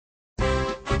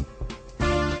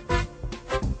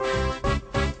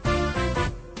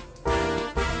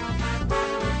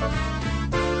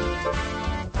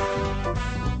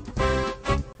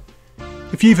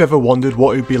If you've ever wondered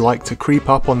what it would be like to creep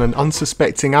up on an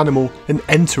unsuspecting animal and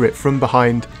enter it from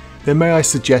behind, then may I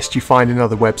suggest you find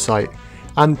another website,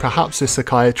 and perhaps a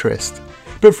psychiatrist.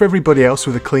 But for everybody else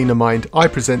with a cleaner mind, I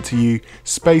present to you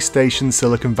Space Station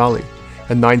Silicon Valley,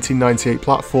 a 1998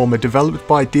 platformer developed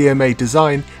by DMA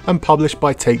Design and published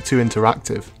by Take-Two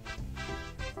Interactive.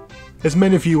 As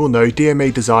many of you will know,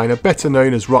 DMA Design are better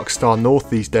known as Rockstar North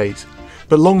these days,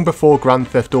 but long before Grand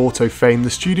Theft Auto fame, the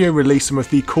studio released some of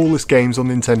the coolest games on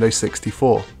Nintendo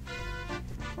 64.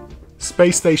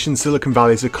 Space Station Silicon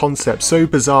Valley is a concept so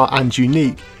bizarre and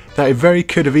unique that it very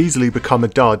could have easily become a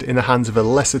dud in the hands of a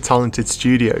lesser talented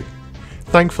studio.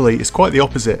 Thankfully, it's quite the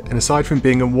opposite, and aside from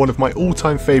being one of my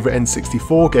all-time favourite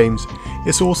N64 games,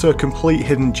 it's also a complete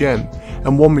hidden gem,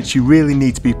 and one which you really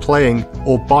need to be playing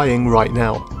or buying right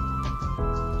now.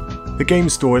 The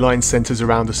game's storyline centres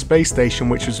around a space station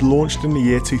which was launched in the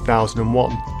year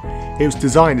 2001. It was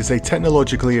designed as a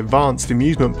technologically advanced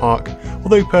amusement park,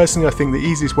 although personally I think the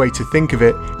easiest way to think of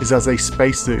it is as a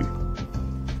space zoo.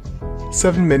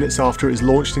 7 minutes after it was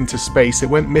launched into space, it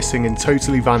went missing and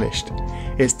totally vanished.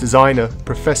 Its designer,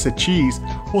 Professor Cheese,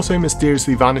 also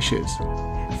mysteriously vanishes.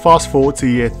 Fast forward to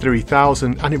year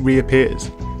 3000 and it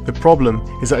reappears. The problem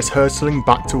is that it's hurtling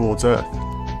back towards Earth.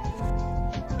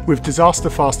 With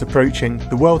disaster fast approaching,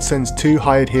 the world sends two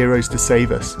hired heroes to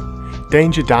save us.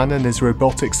 Danger Dan and his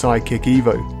robotic sidekick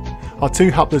Evo. Our two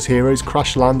hapless heroes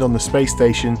crash land on the space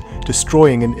station,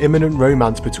 destroying an imminent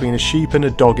romance between a sheep and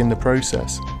a dog in the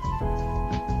process.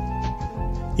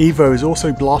 Evo is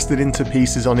also blasted into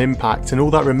pieces on impact, and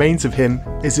all that remains of him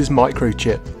is his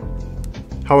microchip.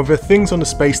 However, things on the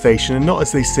space station are not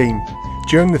as they seem.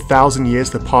 During the 1,000 years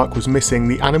the park was missing,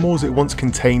 the animals it once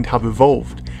contained have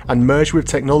evolved, and merged with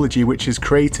technology which has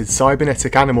created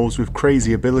cybernetic animals with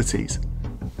crazy abilities.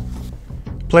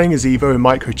 Playing as Evo in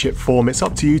microchip form, it's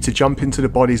up to you to jump into the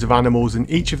bodies of animals in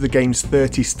each of the game's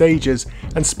 30 stages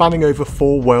and spanning over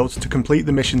 4 worlds to complete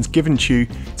the missions given to you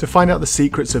to find out the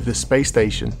secrets of the space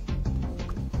station.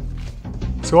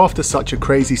 So after such a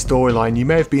crazy storyline, you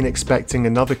may have been expecting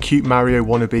another cute Mario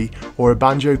wannabe or a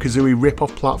Banjo-Kazooie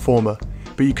rip-off platformer,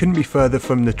 but you couldn't be further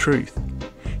from the truth.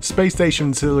 Space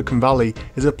Station Silicon Valley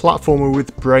is a platformer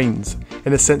with brains,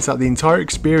 in the sense that the entire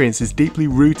experience is deeply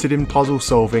rooted in puzzle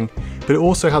solving, but it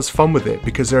also has fun with it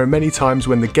because there are many times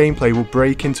when the gameplay will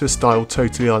break into a style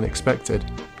totally unexpected.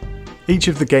 Each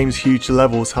of the game's huge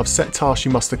levels have set tasks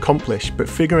you must accomplish, but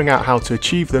figuring out how to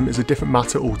achieve them is a different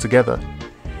matter altogether.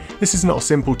 This is not a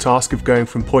simple task of going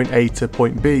from point A to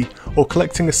point B or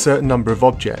collecting a certain number of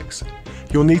objects.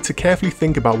 You'll need to carefully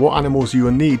think about what animals you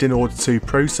will need in order to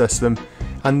process them,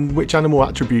 and which animal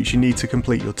attributes you need to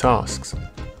complete your tasks.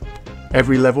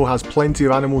 Every level has plenty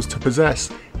of animals to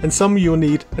possess, and some you'll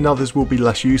need and others will be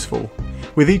less useful.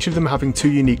 With each of them having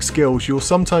 2 unique skills, you'll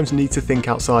sometimes need to think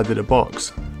outside of the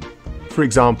box. For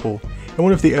example, in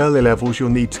one of the early levels you'll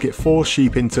need to get 4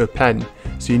 sheep into a pen,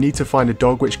 so you need to find a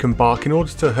dog which can bark in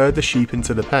order to herd the sheep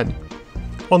into the pen.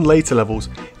 On later levels,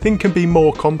 things can be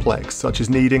more complex, such as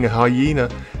needing a hyena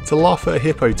to laugh at a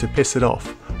hippo to piss it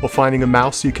off, or finding a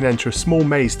mouse so you can enter a small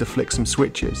maze to flick some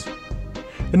switches.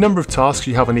 The number of tasks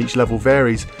you have on each level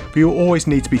varies, but you'll always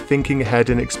need to be thinking ahead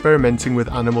and experimenting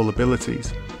with animal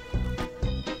abilities.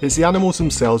 It's the animals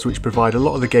themselves which provide a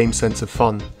lot of the game's sense of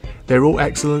fun. They're all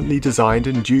excellently designed,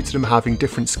 and due to them having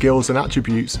different skills and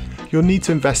attributes, you'll need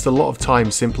to invest a lot of time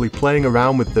simply playing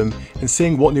around with them and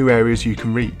seeing what new areas you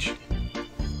can reach.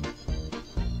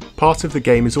 Part of the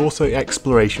game is also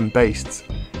exploration based.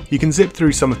 You can zip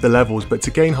through some of the levels, but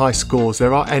to gain high scores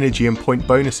there are energy and point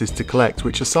bonuses to collect,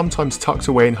 which are sometimes tucked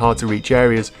away in hard to reach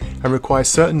areas and require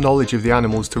certain knowledge of the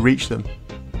animals to reach them.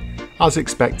 As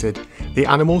expected, the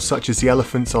animals such as the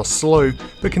elephants are slow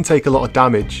but can take a lot of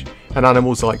damage, and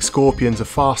animals like scorpions are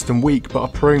fast and weak but are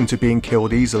prone to being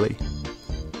killed easily.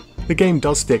 The game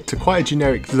does stick to quite a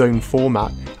generic zone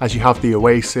format, as you have the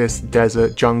oasis,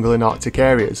 desert, jungle and arctic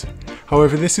areas.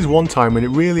 However, this is one time when it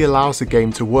really allows the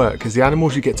game to work, as the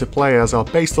animals you get to play as are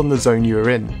based on the zone you are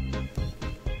in.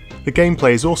 The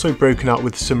gameplay is also broken up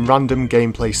with some random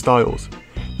gameplay styles.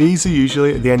 These are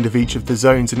usually at the end of each of the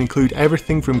zones and include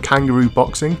everything from kangaroo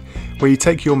boxing, where you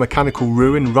take your mechanical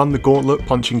roux and run the gauntlet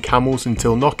punching camels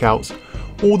until knockouts,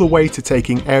 all the way to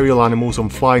taking aerial animals on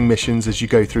flying missions as you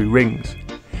go through rings.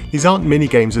 These aren't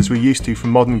minigames as we're used to from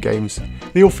modern games.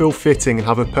 They all feel fitting and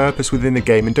have a purpose within the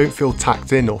game and don't feel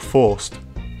tacked in or forced.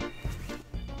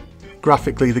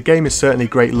 Graphically, the game is certainly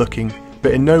great looking,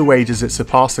 but in no way does it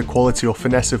surpass the quality or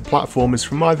finesse of platformers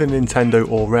from either Nintendo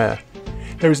or Rare.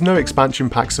 There is no expansion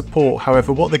pack support,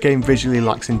 however what the game visually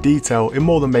lacks in detail, it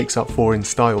more than makes up for in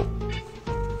style.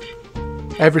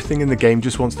 Everything in the game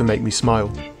just wants to make me smile.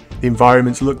 The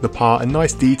environments look the part, and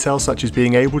nice details such as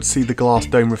being able to see the glass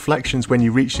dome reflections when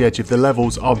you reach the edge of the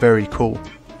levels are very cool.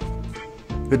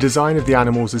 The design of the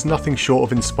animals is nothing short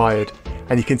of inspired,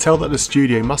 and you can tell that the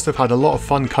studio must have had a lot of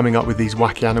fun coming up with these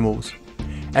wacky animals.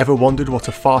 Ever wondered what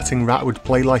a farting rat would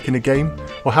play like in a game?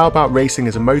 Or how about racing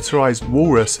as a motorised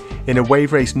walrus in a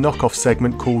wave race knockoff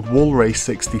segment called Wall Race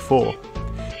 64?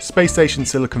 Space Station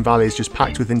Silicon Valley is just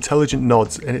packed with intelligent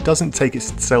nods, and it doesn't take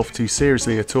itself too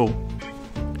seriously at all.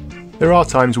 There are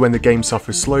times when the game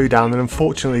suffers slowdown, and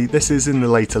unfortunately this is in the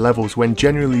later levels when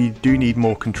generally you do need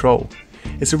more control.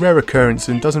 It's a rare occurrence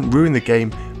and doesn't ruin the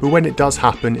game, but when it does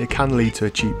happen it can lead to a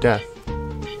cheap death.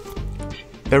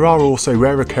 There are also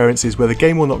rare occurrences where the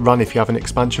game will not run if you have an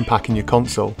expansion pack in your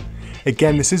console.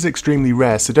 Again, this is extremely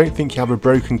rare, so don't think you have a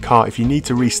broken cart if you need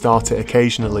to restart it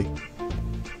occasionally.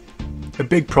 A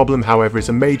big problem, however, is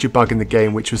a major bug in the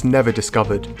game which was never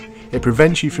discovered. It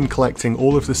prevents you from collecting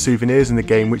all of the souvenirs in the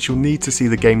game which you'll need to see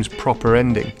the game's proper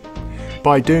ending.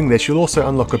 By doing this you'll also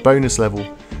unlock a bonus level,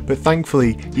 but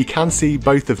thankfully you can see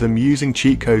both of them using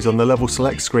cheat codes on the level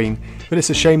select screen, but it's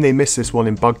a shame they missed this one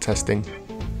in bug testing.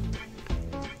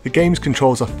 The game's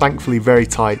controls are thankfully very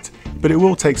tight, but it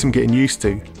will take some getting used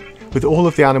to. With all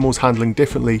of the animals handling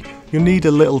differently, you'll need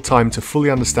a little time to fully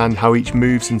understand how each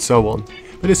moves and so on,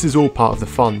 but this is all part of the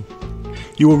fun.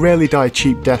 You will rarely die a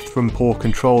cheap death from poor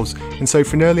controls, and so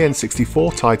for an early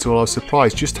N64 title I was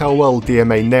surprised just how well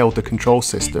DMA nailed the control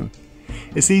system.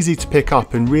 It's easy to pick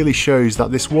up and really shows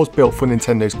that this was built for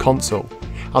Nintendo's console,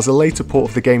 as a later port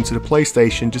of the game to the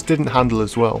PlayStation just didn't handle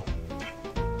as well.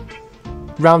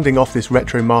 Rounding off this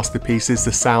retro masterpiece is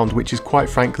the sound, which is quite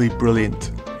frankly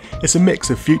brilliant. It's a mix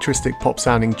of futuristic pop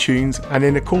sounding tunes, and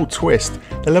in a cool twist,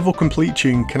 the level complete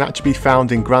tune can actually be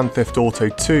found in Grand Theft Auto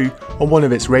 2 on one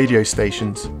of its radio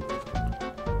stations.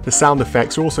 The sound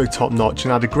effects are also top notch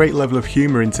and add a great level of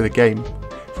humour into the game.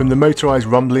 From the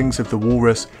motorised rumblings of the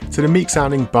walrus to the meek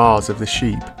sounding bars of the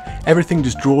sheep, everything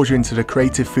just draws you into the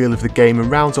creative feel of the game and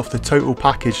rounds off the total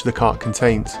package the cart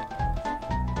contains.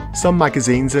 Some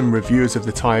magazines and reviewers of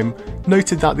the time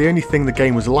noted that the only thing the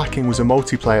game was lacking was a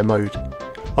multiplayer mode.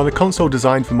 On a console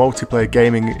designed for multiplayer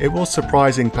gaming, it was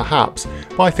surprising perhaps,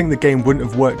 but I think the game wouldn't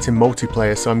have worked in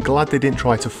multiplayer, so I'm glad they didn't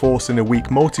try to force in a weak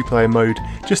multiplayer mode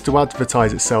just to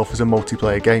advertise itself as a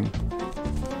multiplayer game.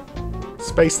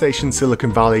 Space Station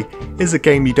Silicon Valley is a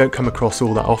game you don't come across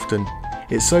all that often.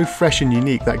 It's so fresh and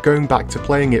unique that going back to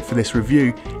playing it for this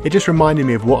review, it just reminded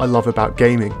me of what I love about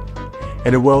gaming.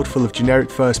 In a world full of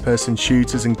generic first-person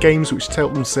shooters and games which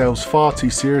take themselves far too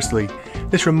seriously,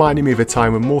 this reminded me of a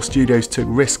time when more studios took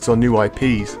risks on new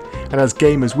IPs, and as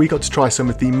gamers we got to try some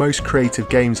of the most creative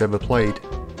games ever played.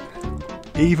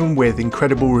 Even with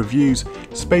incredible reviews,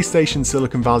 Space Station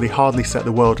Silicon Valley hardly set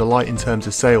the world alight in terms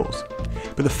of sales.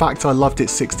 But the fact I loved it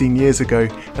 16 years ago,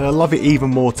 and I love it even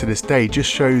more to this day,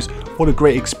 just shows what a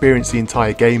great experience the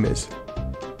entire game is.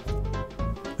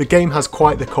 The game has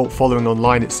quite the cult following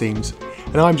online it seems,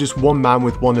 and I'm just one man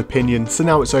with one opinion, so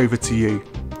now it's over to you.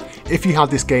 If you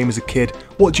had this game as a kid,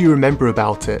 what do you remember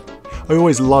about it? I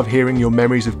always love hearing your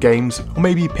memories of games, or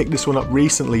maybe you picked this one up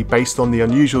recently based on the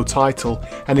unusual title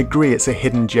and agree it's a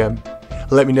hidden gem.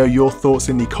 Let me know your thoughts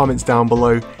in the comments down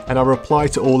below, and I'll reply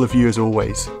to all of you as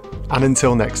always. And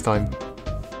until next time.